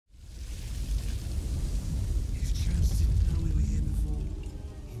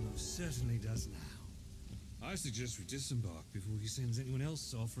certainly does now. I suggest we disembark before he sends anyone else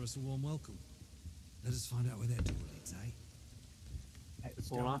to offer us a warm welcome. Let us find out where that door leads, eh?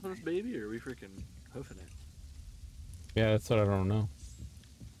 Pulling off this baby, or are we freaking hoofing it? Yeah, that's what I don't know.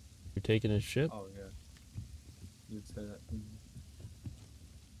 You're taking his ship? Oh, yeah. You'd say that.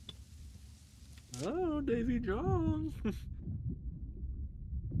 Oh, Davy Jones.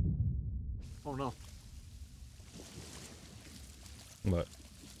 Oh, no. What?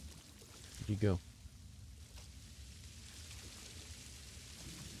 Where'd you go?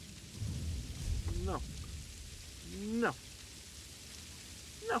 No. No.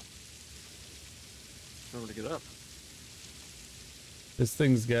 No. Remember to get up. This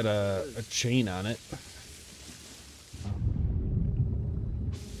thing's got a chain on it.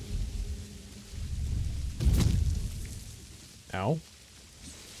 Ow.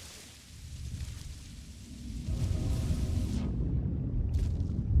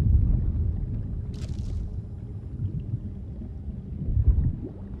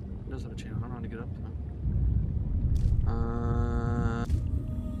 It does have a chain. I don't know how to get up though.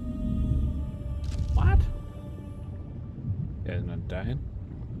 What? Yeah, not dying.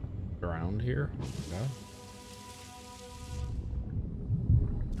 Around here. Yeah.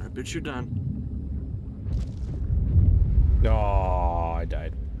 I bet you're done. Oh, I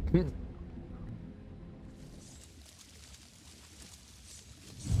died.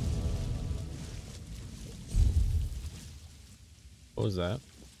 What was that?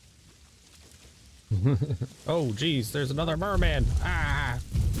 Oh, geez, there's another merman. Ah!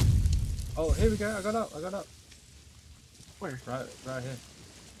 Oh, here we go. I got up. I got up. Where? Right here.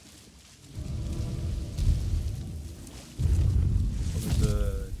 What was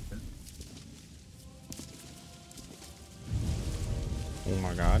the... Oh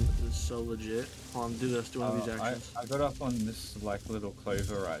my god. This is so legit. Hold on, do this. Do one of these actions. I got up on this like little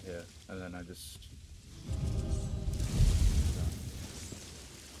clover right here, and then I just...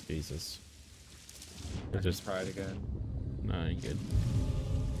 Jesus. I just try it again. No, you're good.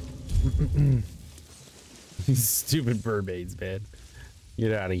 These stupid mermaids, man.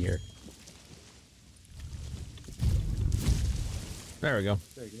 Get out of here. There we go.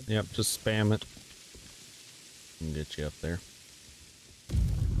 There you go. Yep, just spam it. And get you up there.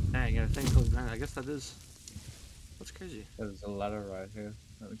 Dang, I think close behind. I guess that is. That's crazy. There's a ladder right here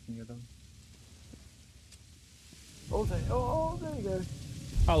that we can get on. Oh, there you go.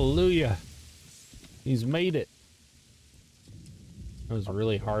 Hallelujah. He's made it. It was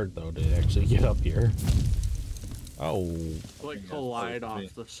really hard, though, to actually get up here. Oh. Like collide off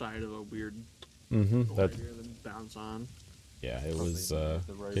the side of a weird Mm-hmm. door here, then bounce on. Yeah, it was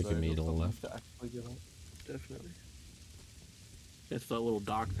kicking me to the left. Definitely. It's the little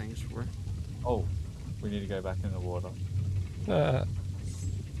dock things for. Oh, we need to go back in the water. Uh,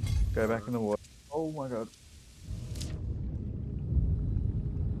 Go back in the water. Oh my god.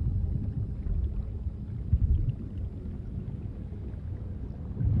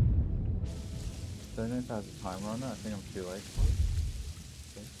 Don't know if it has a timer on it. I think I'm too late for it.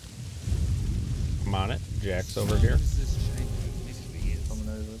 I'm on it. Jack's over here. Coming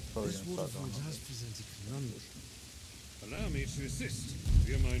over. Probably This gonna start waterfall going. does present a conundrum. Allow me to assist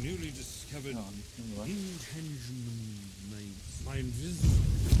via my newly discovered No, I'm in the way. intangible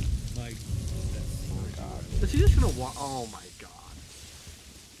my Oh, God. Is he just gonna walk? Oh my god.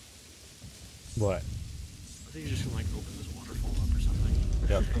 What? I think he's just gonna like open this waterfall up or something.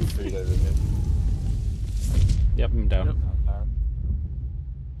 Yep. Feet over here. Yep, I'm down. Yep.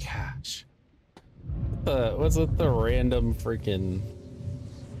 Gosh. What's with the random freaking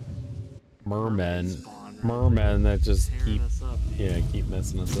mermen that just Tearing keep, us up. keep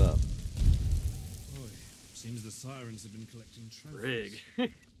messing us up. Boy, seems the sirens have been collecting Rig.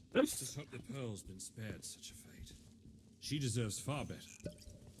 trophies. Let's just hope the Pearl's been spared such a fate. She deserves far better.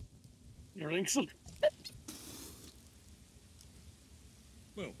 You think so?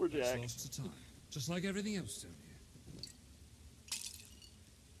 Well, We're that's Jack. lost to time, just like everything else down here.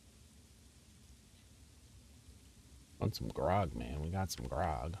 Want some grog, man. We got some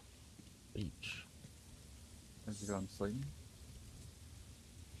grog. Beach. Has he gone sleeping?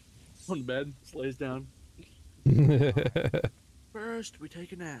 On bed, slays down. First, we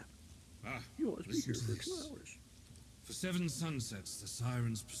take a nap. Ah, You want to be listen here to for this. 2 hours. For 7 sunsets, the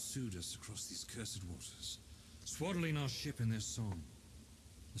sirens pursued us across these cursed waters, swaddling our ship in their song.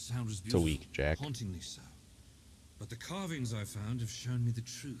 The sound was It's a beautiful, week, Jack. hauntingly so. But the carvings I found have shown me the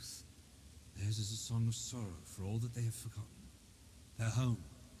truth. Theirs is a song of sorrow for all that they have forgotten. Their home,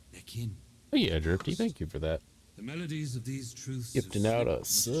 their kin. Oh yeah, Drifty, thank you for that. The melodies of these truths Gifting have out a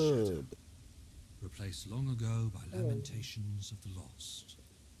slipped into shadow, sub. replaced long ago by lamentations of the lost.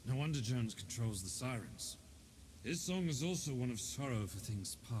 No wonder Jones controls the sirens. His song is also one of sorrow for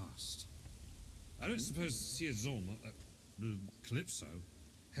things past. I don't suppose Sir Zorn, Calypso,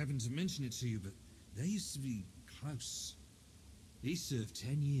 happened to mention it to you, but they used to be close. He served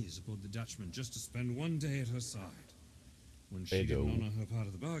 10 years aboard the Dutchman just to spend one day at her side. When she didn't honor her part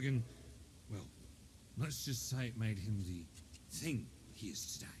of the bargain, well, let's just say it made him the thing he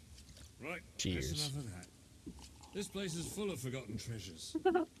is today. Right, Cheers. that's enough of that. This place is full of forgotten treasures.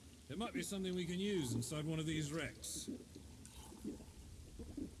 There might be something we can use inside one of these wrecks.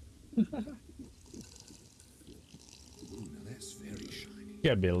 Ooh, now that's very shiny.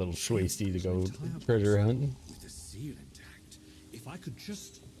 Gotta be a little schwasty to go treasure hunting. With the seal intact. If I could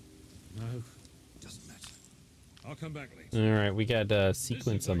just... No, doesn't matter. I'll come back later. Alright, we got a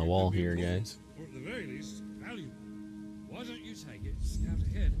sequence on the wall here, guys. Or at the very least, valuable. Why don't you take it, scout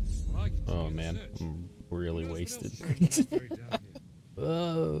ahead, while I continue Oh the man, search? I'm really Who knows what wasted. else might be buried down here?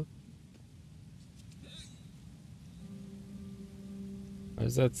 Oh. What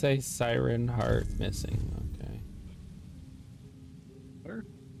does that say? Siren heart missing. Okay. Where?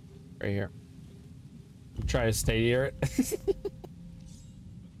 Right here. Try to stay near it.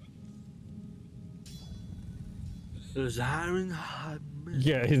 There's iron hot.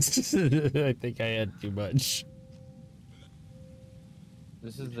 Yeah, it's I think I had too much.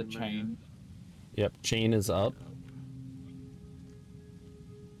 This is the chain. Yep, chain is up.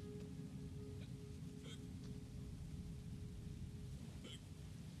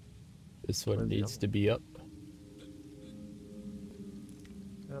 This one needs to be up.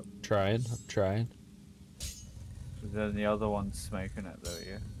 Yep. I'm trying. Then the other one's smoking it though,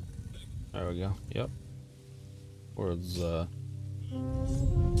 yeah. There we go. Yep. Where's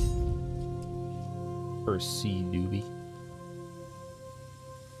first C doobie?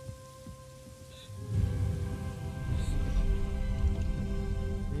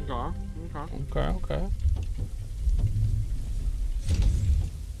 Okay.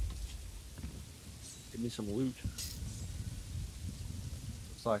 Give me some loot.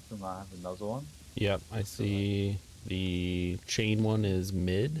 Looks like we might have another one. Yep, I see the chain one is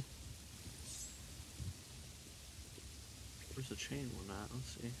mid. Where's the chain one at?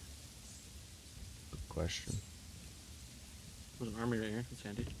 Let's see. Good question. There's an army right here. It's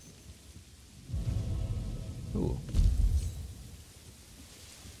handy. Ooh.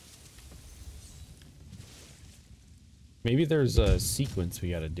 Maybe there's a sequence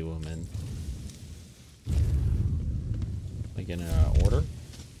we gotta do them in. Like in order?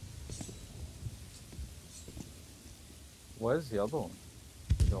 Where's the other one?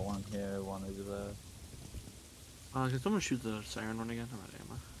 Got one here, one over there. Can someone shoot the siren one again? I'm out of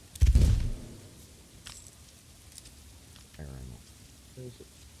ammo. I don't know. Where is it?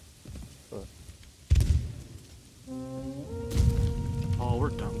 Oh, we're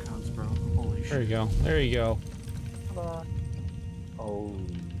dumb cunts, bro. Holy There you shit. go. There you go. Oh.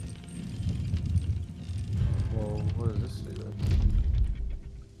 Well, what does this do then?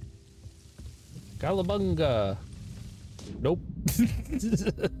 Galabunga. Nope.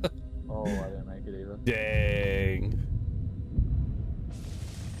 Oh, I didn't make it either. Dang.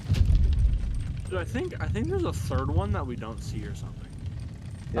 Dude, I think there's a third one that we don't see or something.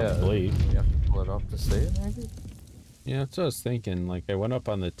 Yeah, Probably. we have to pull it up to see it maybe? Yeah, that's what I was thinking. Like, I went up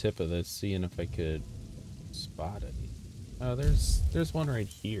on the tip of this, seeing if I could spot it. Oh, there's one right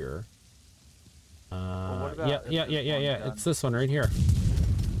here. what about Yeah. if there's one down- It's this one right here.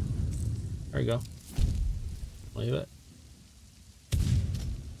 There you go. Leave it.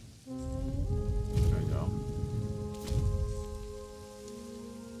 There you go.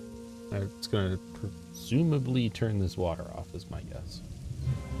 It's gonna presumably turn this water off, is my guess.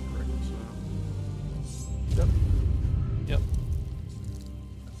 So, Yep.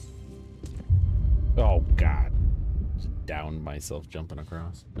 Oh God. Just downed myself jumping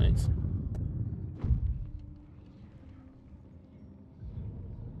across. Nice.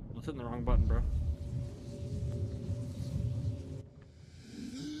 I'm hitting the wrong button, bro.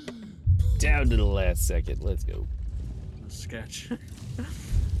 Down to the last second. Let's go. Sketch. Look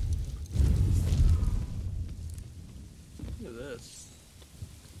at this.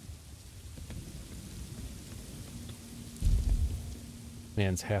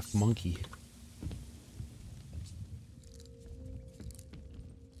 Man's half monkey.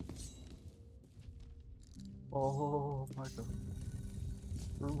 Oh my god.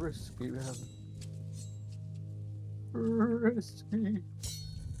 Risky, man. Risky.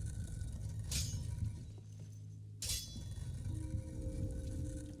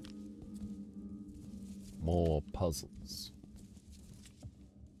 More puzzles.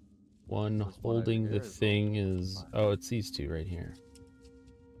 One There's one over holding here the as well. thing is... Oh, it's these two right here.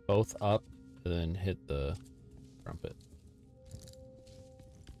 Both up, and then hit the trumpet.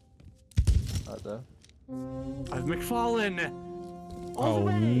 Right there. I've McFallen. All Oh the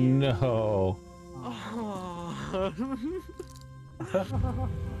way. no! Oh.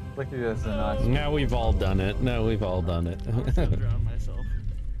 Look at this, a nice. Now we've all done it. Now we've all done it. I'm just gonna drown myself.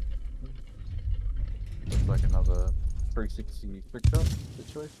 Looks like another 360 quick shot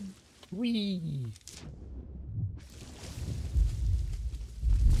situation. Whee!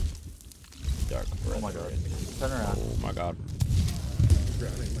 Dark breath. Oh my god. Turn around. Oh my god.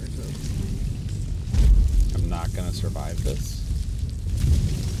 Drowning myself. I'm not gonna survive this.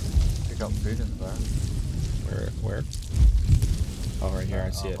 Pick up food in the barrel. Where? Oh, right here. I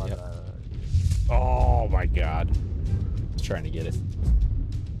see it. my Yep. bad. Oh my god. I was trying to get it.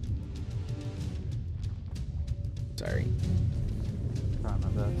 Sorry. Trying my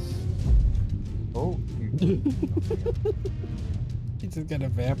best. Oh, He just got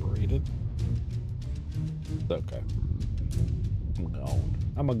evaporated. It's okay. I'm gone.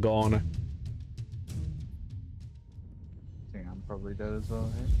 I'm a goner. I think I'm probably dead as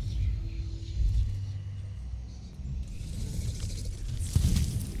well here.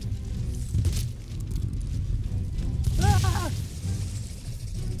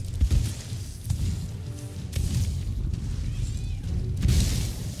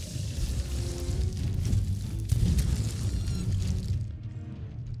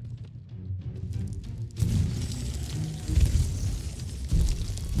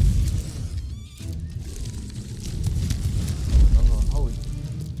 Holy.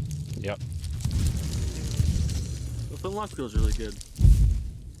 Yep. The flintlock feels really good.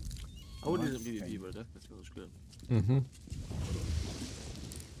 I wouldn't use it in PvP, but that feels good. Mm-hmm.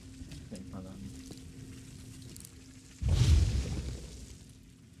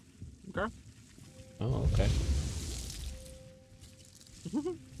 Okay. Oh, okay.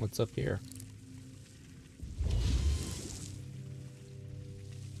 What's up here?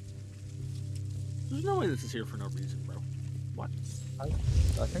 There's no way this is here for no reason, bro. What?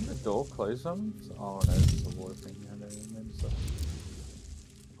 I think the door closed on. Oh no, there's a water thing down there. Maybe so.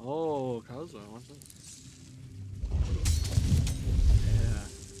 Oh, Kaza, what's it? Yeah.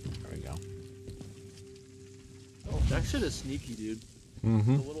 There we go. Oh, that shit is sneaky, dude.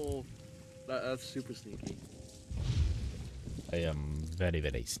 Mm-hmm. The little... That's super sneaky. I am very,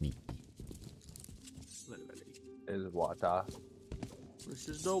 very sneaky. Is water. This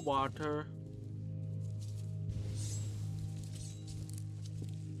is the water.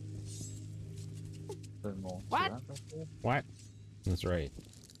 There's more. What? What? That's right.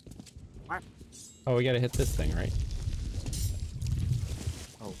 What? Oh, we gotta hit this thing, right?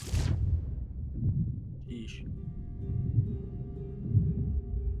 Oh. Yeesh.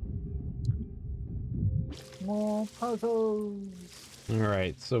 More puzzles. All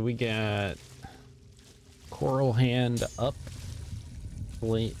right, so we got coral hand up,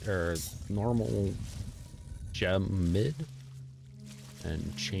 or normal gem mid,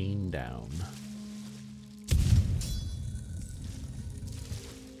 and chain down.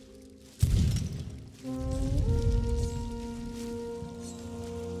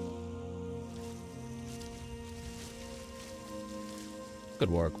 Good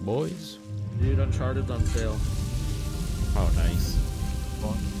work, boys. Dude, Uncharted's on sale. Oh, nice.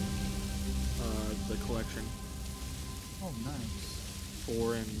 What? The collection. Oh, nice.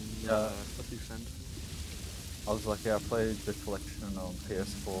 4 and Yeah. 50 cents. I was lucky I played the collection on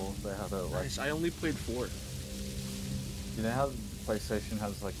PS4. They had a like. Nice. I only played 4. You know how PlayStation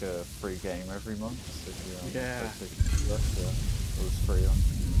has like a free game every month? So if you're on Yeah. PlayStation Plus, yeah, it was free on.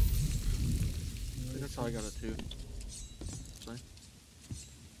 I think that's how I got it too. Sorry.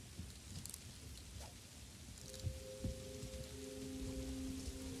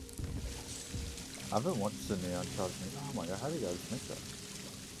 I haven't watched the new Uncharted. Oh my god, how do you guys make that?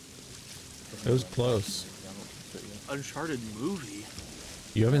 It was close. Yeah, I haven't watched it yet. Uncharted movie?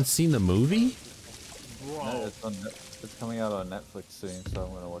 You haven't seen the movie? Bro. No, it's coming out on Netflix soon, so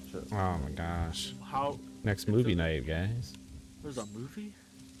I'm gonna watch it. Oh my gosh. How? Next movie night, guys. There's a movie?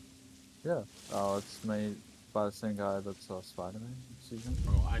 Yeah. Oh, it's made by the same guy that saw Spider-Man season.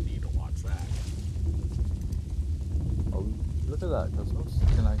 Bro, I need to watch that. Oh, look at that, Cosmos.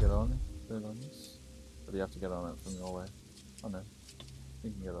 Can I get on this? Or do you have to get on it from your way? Oh no. You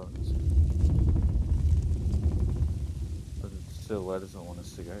can get on this. But it still where doesn't want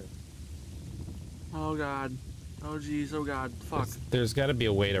us to go. Oh god. Oh jeez, oh god. Fuck. There's got to be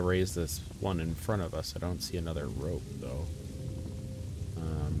a way to raise this one in front of us. I don't see another rope, though.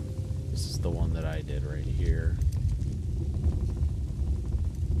 This is the one that I did right here.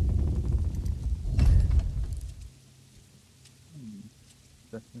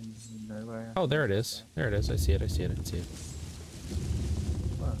 definitely no way. Oh, there it is. There it is. I see it. I see it. I see it.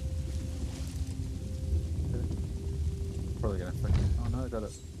 Wow. Okay. Probably gonna fucking. Oh no, I got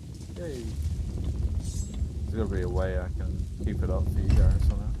it. Yay! There's gotta be a way I can keep it up for you guys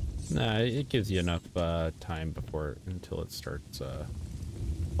somehow. Nah, it gives you enough time until it starts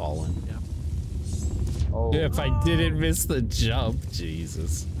falling. Yeah. Oh. If I didn't miss the jump,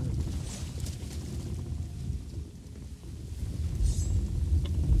 Jesus.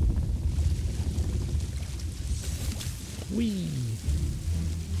 Whee!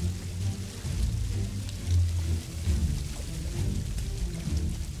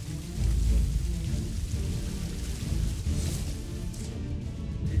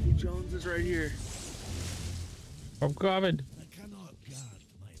 Davy Jones is right here. I'm coming. I cannot guard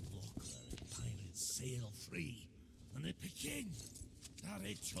my locker and pirates sail free, and it begin the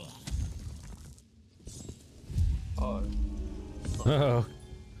ritual. Oh. Oh.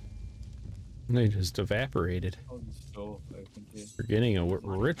 They just evaporated. Oh, the store opened here. We're getting a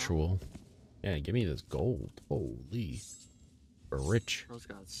ritual. Yeah, give me this gold. Holy. We're rich. Those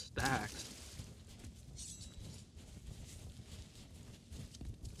got stacks.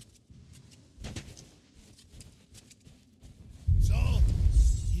 So,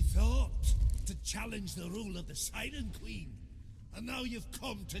 you thought to challenge the rule of the Siren Queen, and now you've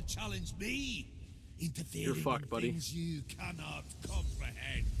come to challenge me, interfering You're fucked, in buddy. things you cannot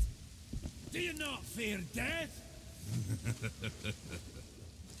comprehend. Do you not fear death?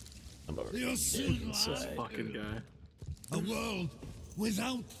 I'm over You'll soon inside. learn. Fucking guy. A world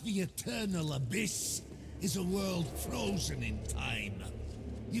without the eternal abyss is a world frozen in time.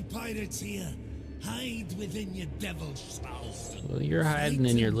 You pirates here, hide within your devil's shroud. Well, you're hiding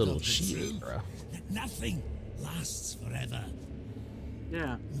in your Frightened little of the shield, truth bro. that nothing lasts forever.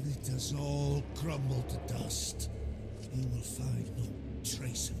 Yeah. When it does all crumble to dust, you will find no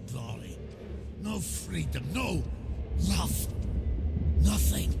trace of glory, no freedom, no love,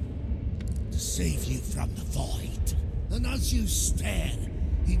 nothing to save you from the void. And as you stare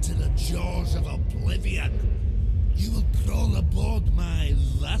into the jaws of oblivion, you will crawl aboard my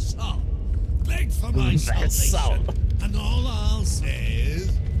vessel, beg for my salvation, and all I'll say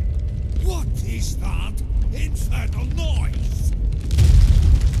is, what is that infernal noise?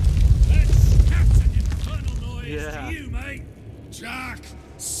 That's an infernal noise Yeah. to you, mate. Jack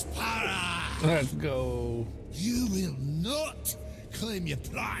Sparrow. Let's go. You will not claim your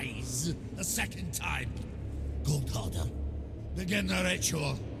prize a second time. Gold Hoarder, begin the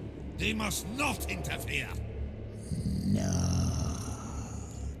ritual. They must not interfere. Not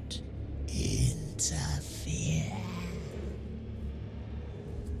interfere.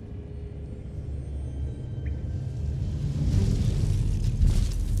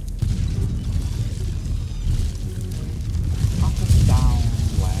 Up and down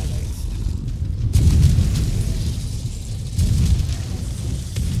where they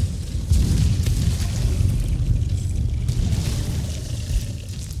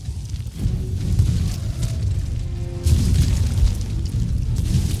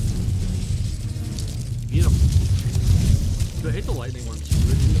Beat him. Dude, I hate the lightning ones.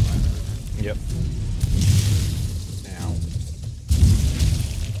 Really divine. Yep. Ow.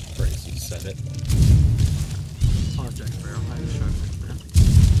 Crazy said it. Oh, Jack Sparrow. I just tried to man.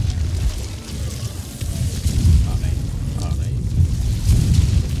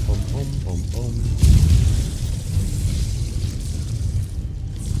 Boom, boom, boom, boom.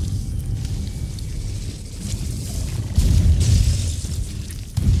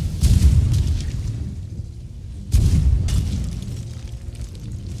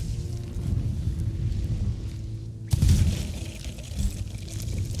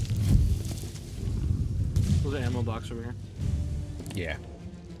 There's an ammo box over here. Yeah.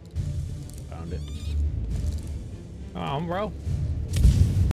 Found it. Oh, bro.